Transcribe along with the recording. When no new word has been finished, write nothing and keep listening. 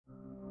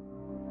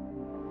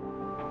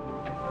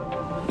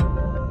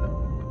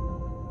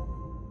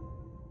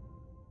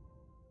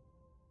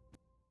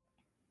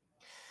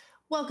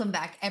Welcome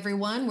back,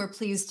 everyone. We're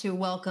pleased to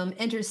welcome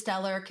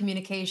Interstellar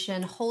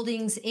Communication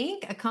Holdings,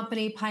 Inc., a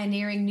company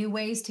pioneering new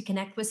ways to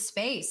connect with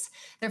space.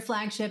 Their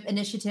flagship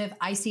initiative,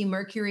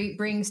 icMercury,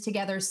 brings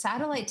together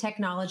satellite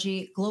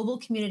technology, global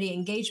community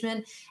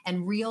engagement,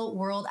 and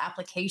real-world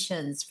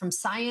applications, from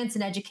science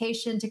and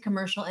education to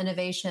commercial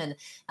innovation.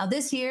 Now,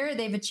 this year,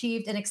 they've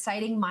achieved an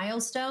exciting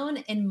milestone.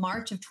 In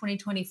March of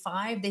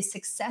 2025, they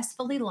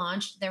successfully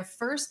launched their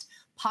first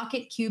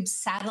Pocketqube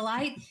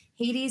satellite,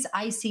 Hades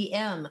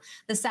ICM.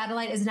 The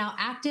satellite is now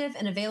active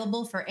and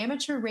available for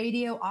amateur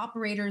radio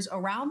operators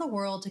around the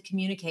world to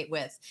communicate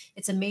with.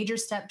 It's a major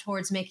step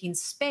towards making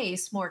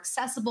space more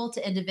accessible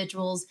to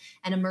individuals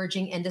and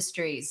emerging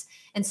industries.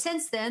 And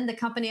since then, the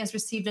company has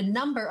received a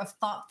number of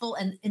thoughtful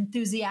and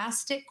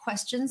enthusiastic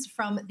questions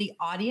from the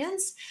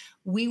audience.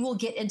 We will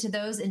get into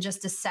those in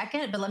just a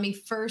second, but let me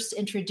first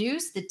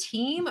introduce the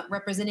team.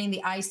 Representing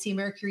the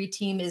icMercury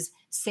team is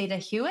Seda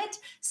Hewitt,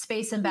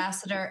 Space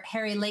Ambassador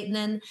Harri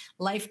Laitinen,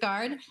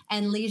 Lifeguard,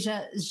 and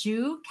Lijie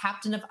Zhu,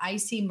 Captain of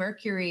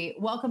icMercury.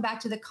 Welcome back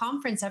to the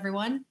conference,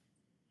 everyone.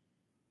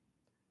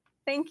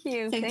 Thank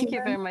you. Thank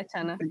you very much,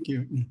 Anna. Thank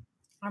you.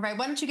 All right,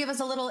 why don't you give us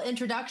a little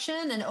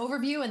introduction and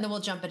overview, and then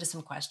we'll jump into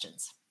some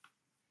questions.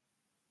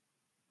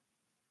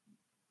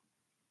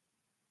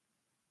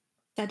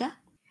 Seda?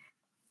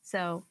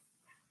 So,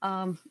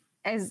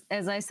 as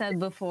I said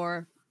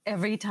before,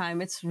 every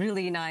time it's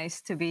really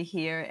nice to be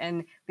here,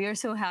 and we are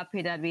so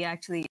happy that we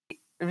actually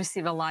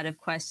receive a lot of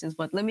questions.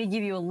 But let me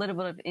give you a little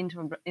bit of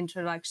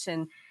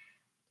introduction,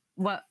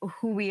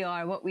 who we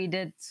are, what we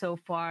did so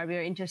far. We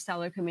are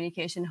Interstellar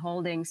Communication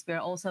Holdings. We are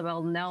also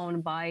well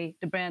known by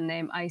the brand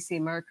name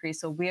icMercury.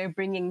 So we are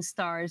bringing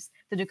stars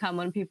to the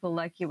common people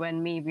like you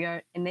and me. We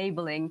are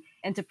enabling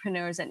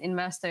entrepreneurs and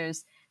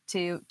investors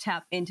to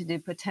tap into the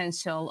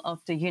potential of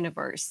the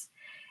universe.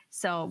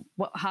 So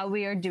how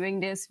we are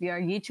doing this, we are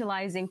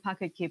utilizing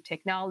Pocketqube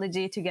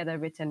technology together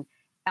with an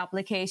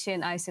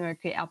application,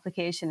 icMercury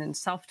application and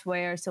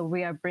software. So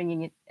we are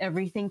bringing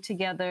everything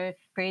together,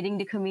 creating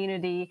the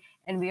community,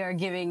 and we are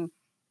giving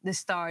the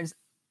stars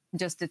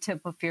just the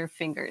tip of your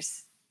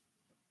fingers.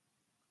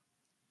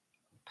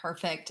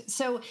 Perfect.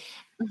 So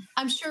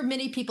I'm sure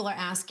many people are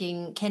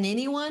asking, can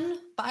anyone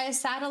buy a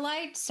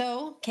satellite?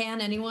 So can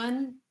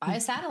anyone buy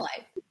a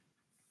satellite?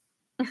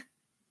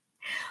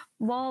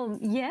 Well,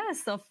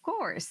 yes, of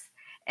course.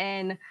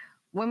 And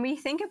when we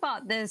think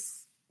about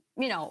this,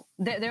 you know,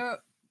 there are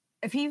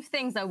a few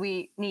things that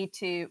we need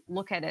to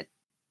look at it.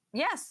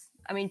 Yes,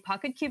 I mean,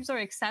 Pocketqubes are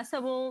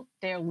accessible,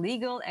 they're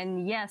legal,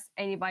 and yes,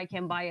 anybody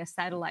can buy a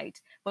satellite.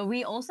 But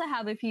we also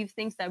have a few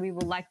things that we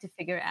would like to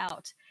figure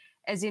out.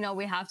 As you know,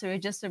 we have to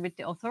register with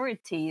the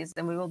authorities,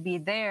 and we will be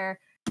there.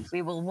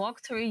 We will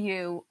walk through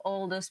you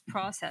all those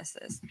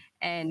processes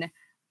and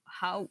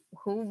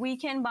who we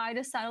can buy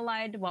the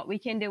satellite, what we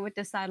can do with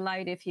the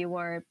satellite. If you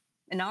are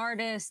an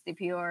artist,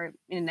 if you are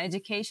in an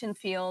education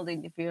field,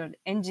 if you're an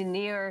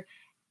engineer,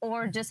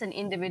 or just an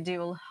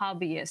individual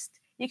hobbyist,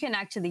 you can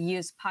actually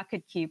use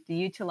Pocketqube to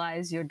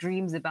utilize your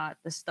dreams about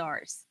the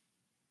stars.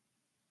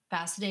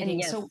 Fascinating.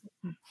 Yes. So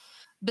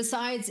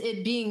besides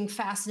it being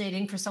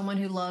fascinating for someone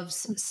who loves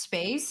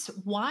space,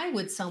 why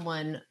would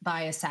someone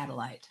buy a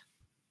satellite?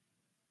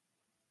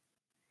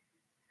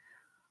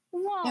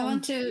 Well, I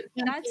want to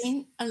jump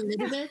in a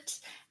little bit.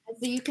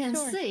 As you can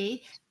Sure.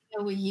 see,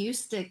 we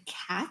use the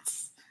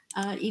cats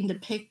in the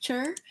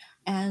picture,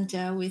 and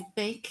we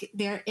think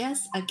there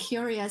is a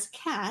curious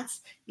cat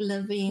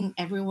living in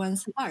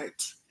everyone's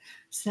heart.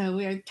 So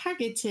we are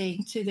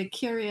targeting to the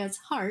curious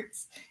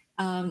hearts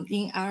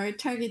in our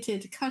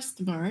targeted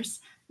customers,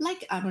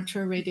 like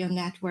amateur radio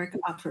network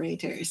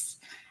operators.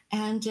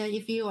 And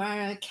if you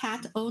are a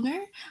cat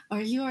owner or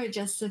you are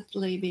just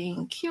simply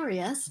being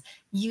curious,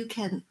 you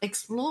can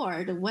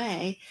explore the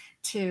way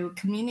to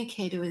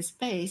communicate with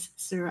space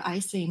through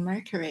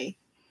icMercury.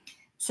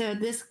 So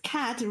this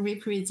cat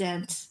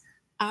represents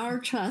our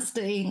trust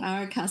in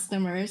our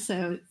customers.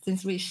 So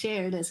since we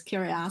share this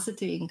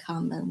curiosity in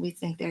common, we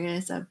think there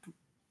is a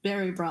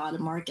very broad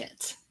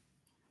market.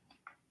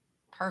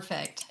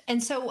 Perfect.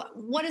 And so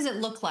what does it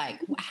look like?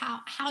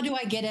 How do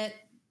I get it?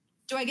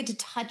 Do I get to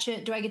touch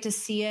it? Do I get to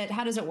see it?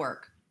 How does it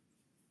work?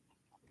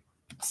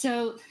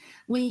 So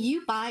when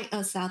you buy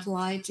a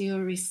satellite, you'll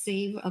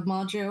receive a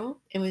module.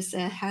 It was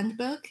a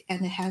handbook,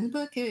 and the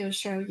handbook will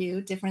show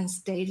you different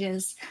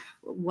stages,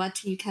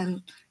 what you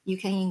can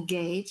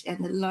engage and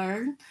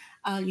learn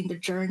in the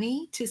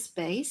journey to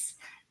space.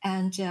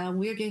 And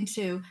we're going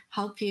to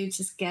help you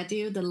to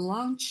schedule the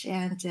launch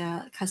and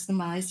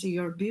customize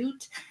your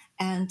boot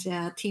and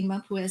team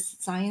up with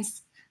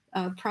science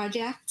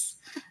projects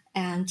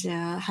and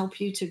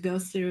help you to go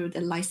through the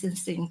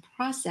licensing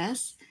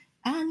process.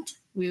 And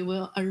we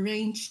will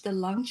arrange the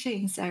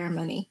launching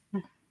ceremony.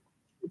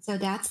 So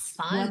that's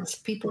what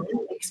people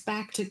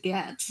expect to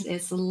get.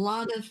 It's a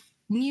lot of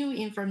new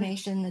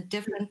information, a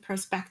different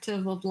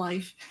perspective of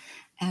life.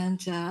 And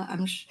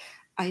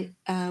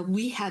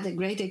we had a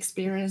great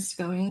experience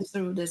going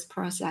through this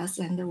process,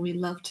 and we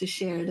love to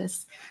share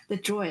the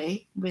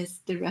joy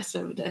with the rest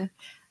of the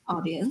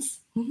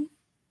audience.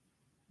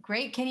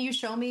 Great. Can you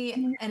show me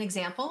an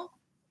example?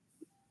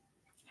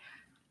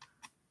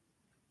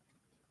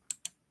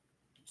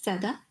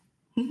 Seda?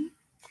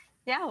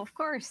 Yeah, of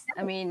course.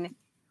 I mean,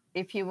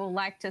 if you would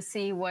like to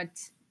see what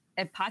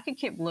a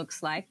Pocketqube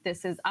looks like,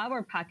 this is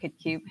our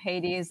Pocketqube,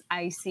 Hades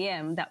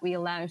ICM, that we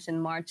launched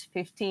on March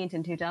 15th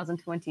in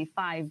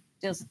 2025,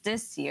 just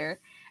this year.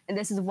 And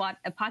this is what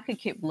a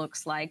Pocketqube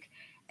looks like.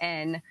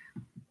 And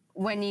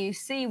when you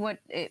see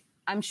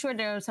I'm sure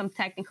there are some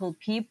technical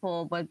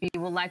people, but we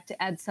would like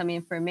to add some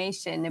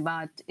information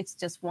about it's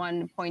just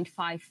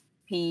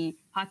 1.5p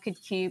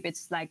Pocketqube.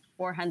 It's like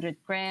 400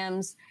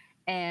 grams,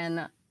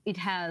 and it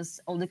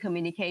has all the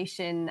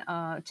communication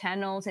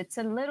channels. It's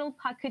a little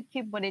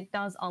Pocketqube, but it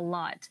does a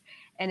lot.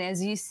 And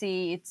as you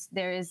see,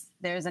 there's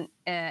an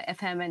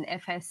FM and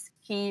FS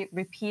key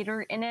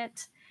repeater in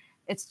it.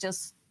 It's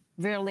just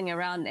whirling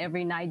around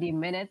every 90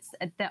 minutes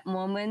at that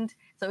moment.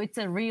 So it's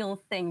a real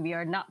thing. We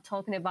are not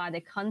talking about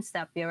a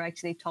concept. We are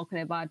actually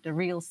talking about the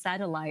real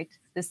satellite,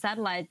 the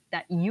satellite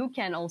that you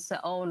can also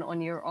own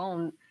on your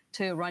own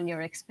to run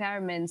your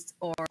experiments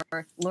or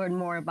learn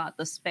more about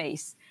the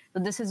space. So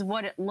this is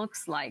what it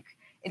looks like.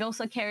 It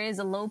also carries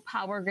a low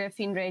power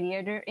graphene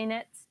radiator in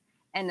it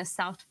and a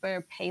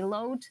software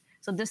payload.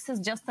 So this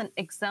is just an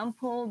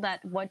example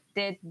that what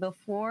did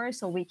before,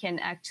 so we can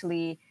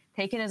actually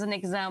take it as an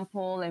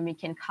example and we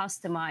can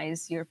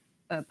customize your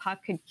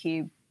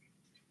Pocketqube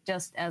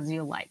just as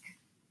you like.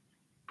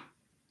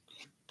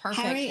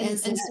 Perfect. Harri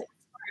is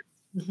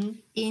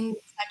in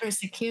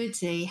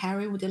cybersecurity.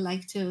 Harri, would you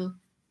like to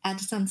add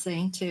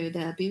something to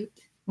the build?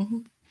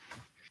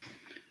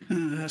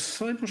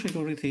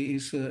 Cybersecurity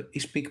is a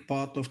big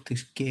part of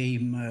this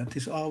game.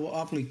 This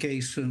our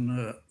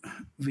application.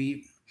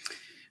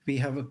 We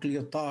have a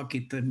clear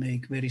target to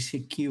make very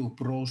secure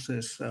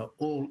process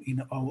all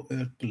in our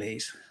Earth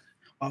place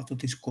after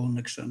this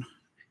connection.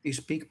 Is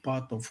big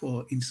part of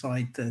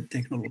inside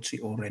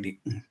technology already.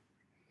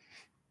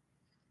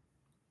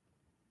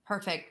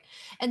 Perfect.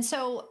 And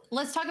so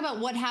let's talk about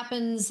what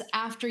happens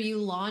after you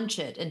launch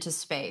it into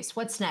space.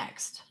 What's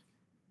next?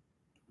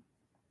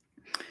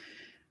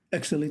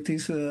 Actually,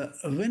 this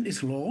when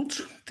it's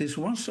launched, this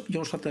once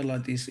your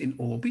satellite is in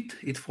orbit,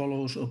 it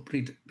follows a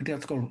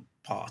predictable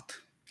path.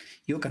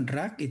 You can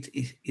track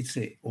its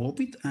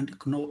orbit and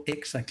know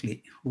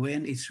exactly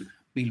when it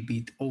will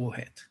be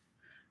overhead.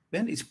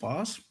 When it's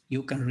passed,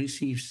 you can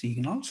receive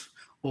signals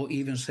or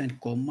even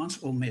send commands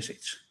or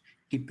message.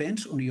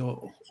 Depends on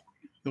your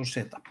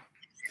setup.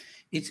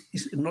 It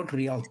is not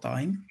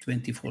real-time,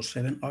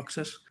 24/7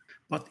 access,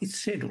 but it's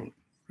scheduled,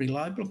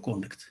 reliable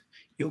connect.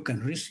 You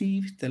can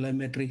receive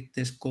telemetry,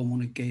 test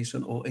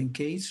communication, or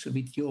engage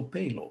with your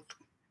payload.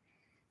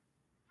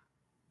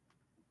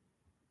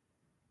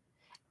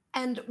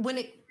 And when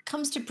it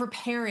comes to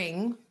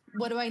preparing,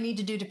 what do I need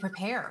to do to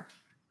prepare?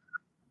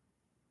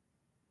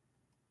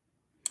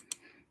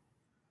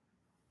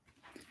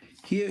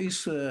 Here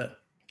is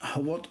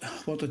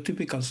what a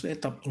typical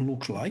setup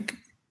looks like.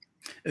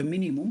 A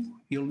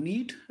minimum, you'll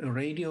need a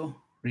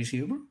radio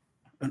receiver,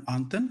 an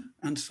antenna,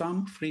 and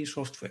some free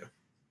software.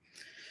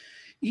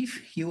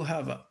 If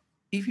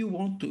you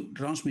want to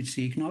transmit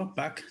signal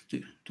back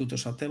to the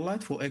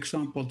satellite, for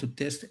example, to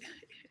test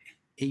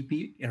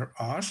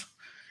APRS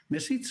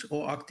message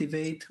or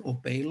activate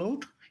or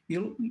payload,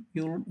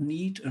 you'll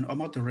need an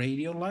amateur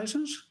radio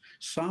license.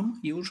 Some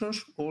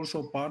users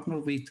also partner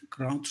with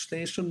ground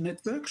station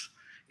networks.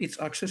 It's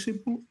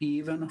accessible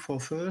even for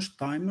first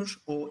timers,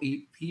 or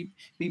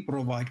we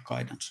provide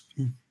guidance.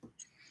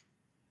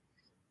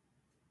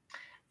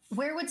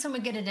 Where would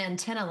someone get an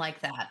antenna like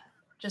that?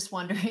 Just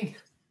wondering.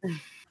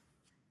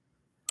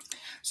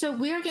 So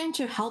we're going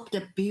to help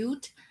the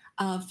build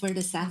for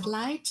the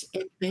satellite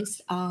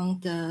based on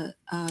the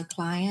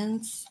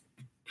client's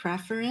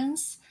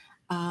preference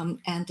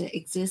and the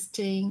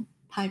existing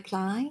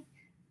pipeline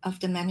of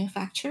the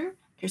manufacturer,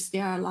 because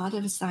there are a lot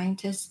of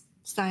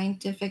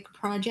scientific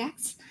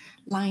projects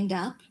lined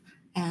up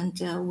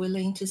and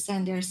willing to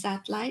send their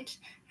satellite,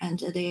 and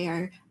they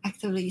are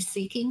actively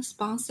seeking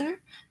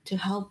sponsor to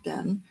help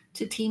them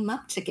to team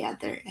up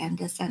together and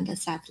send a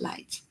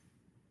satellite.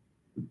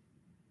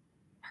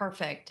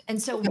 Perfect.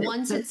 And so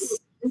once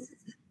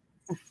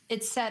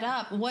it's set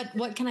up,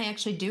 what can I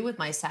actually do with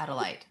my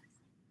satellite?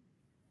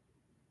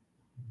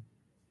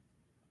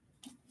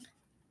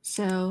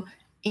 So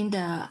in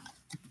the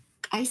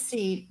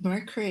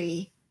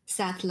icMercury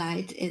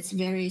satellite, it's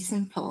very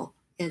simple.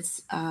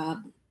 It's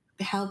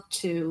help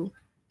to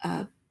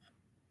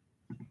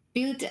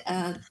build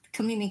a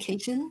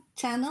communication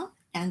channel,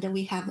 and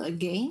we have a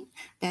game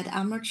that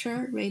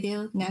amateur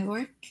radio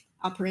network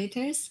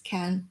operators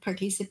can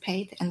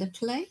participate and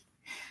play.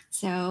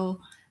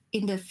 So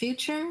in the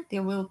future,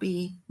 there will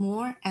be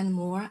more and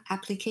more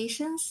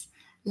applications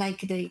like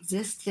the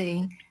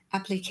existing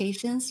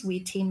applications we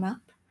team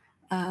up,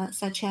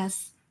 such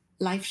as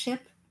LifeShip,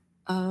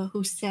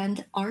 who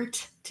send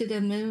art to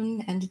the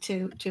moon and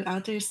to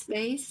outer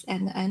space,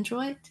 and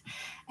Android,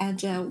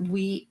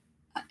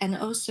 and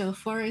also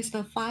Forest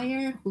of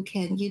Fire, who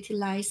can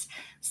utilize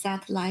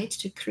satellites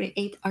to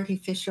create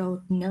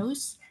artificial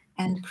nose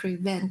and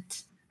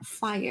prevent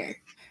fire.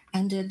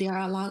 And there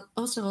are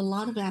also a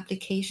lot of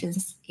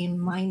applications in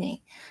mining.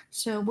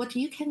 So what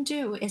you can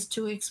do is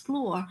to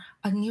explore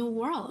a new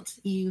world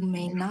you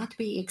may not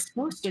be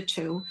exposed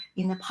to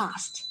in the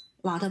past.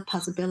 A lot of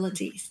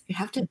possibilities. You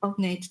have to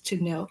own it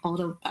to know all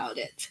about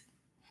it.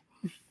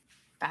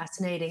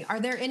 Fascinating. Are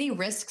there any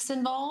risks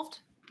involved?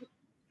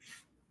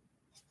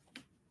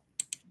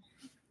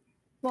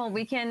 Well,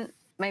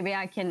 maybe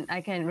I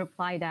can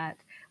reply that.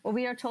 Well,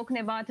 we are talking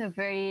about a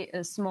very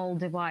small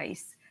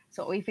device.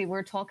 So if we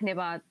were talking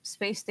about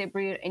space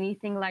debris or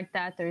anything like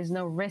that, there is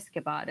no risk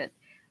about it.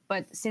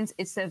 But since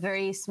it's a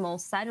very small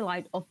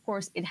satellite, of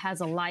course, it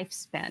has a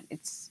lifespan.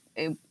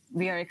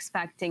 We are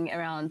expecting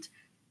around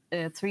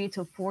 3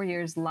 to 4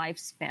 years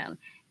lifespan.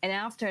 And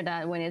after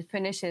that, when it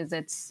finishes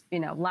its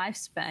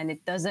lifespan,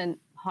 it doesn't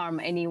harm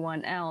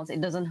anyone else.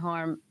 It doesn't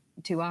harm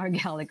to our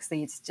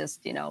galaxy. It's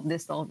just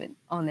dissolved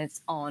on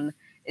its own.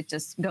 It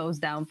just goes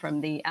down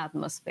from the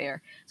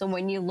atmosphere. So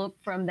when you look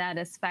from that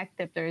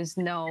perspective, there is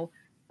no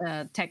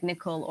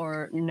technical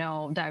or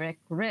no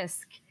direct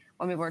risk.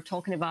 When we were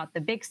talking about the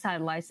big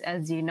satellites,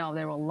 as you know,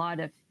 there were a lot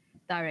of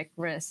direct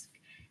risk.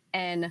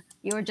 And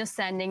you're just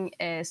sending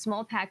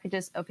small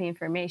packages of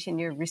information.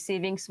 You're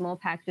receiving small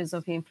packages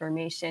of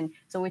information.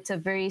 So it's a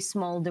very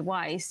small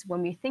device.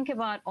 When we think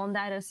about on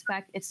that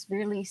aspect, it's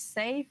really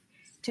safe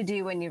to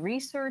do any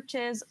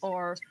researches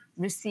or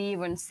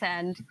receive and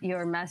send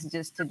your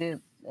messages to the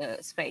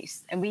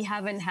space. And we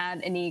haven't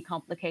had any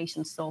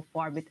complications so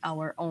far with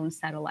our own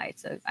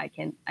satellites. So I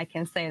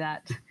can say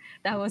that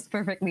that was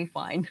perfectly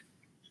fine.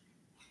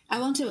 I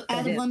want to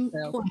add one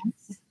point.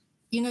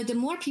 The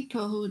more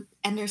people who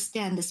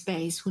understand the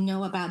space, who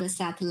know about the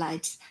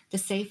satellites, the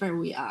safer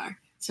we are.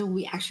 So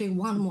we actually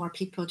want more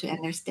people to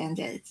understand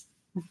it.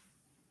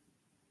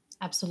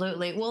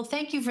 Absolutely. Well,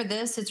 thank you for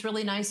this. It's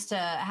really nice to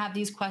have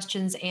these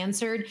questions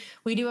answered.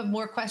 We do have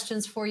more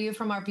questions for you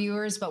from our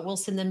viewers, but we'll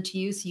send them to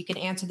you so you can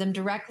answer them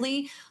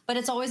directly. But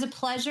it's always a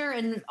pleasure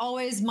and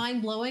always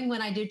mind-blowing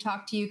when I do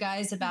talk to you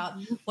guys about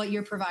what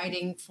you're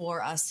providing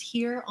for us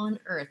here on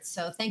Earth.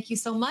 So thank you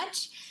so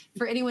much.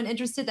 For anyone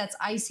interested, that's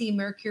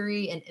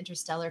icMercury and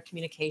Interstellar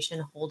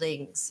Communication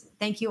Holdings.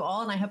 Thank you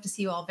all, and I hope to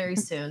see you all very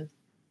soon.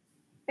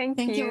 Thank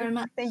you very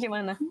much. Thank you,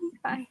 Anna.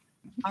 Bye.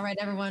 All right,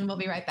 everyone, we'll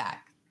be right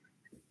back.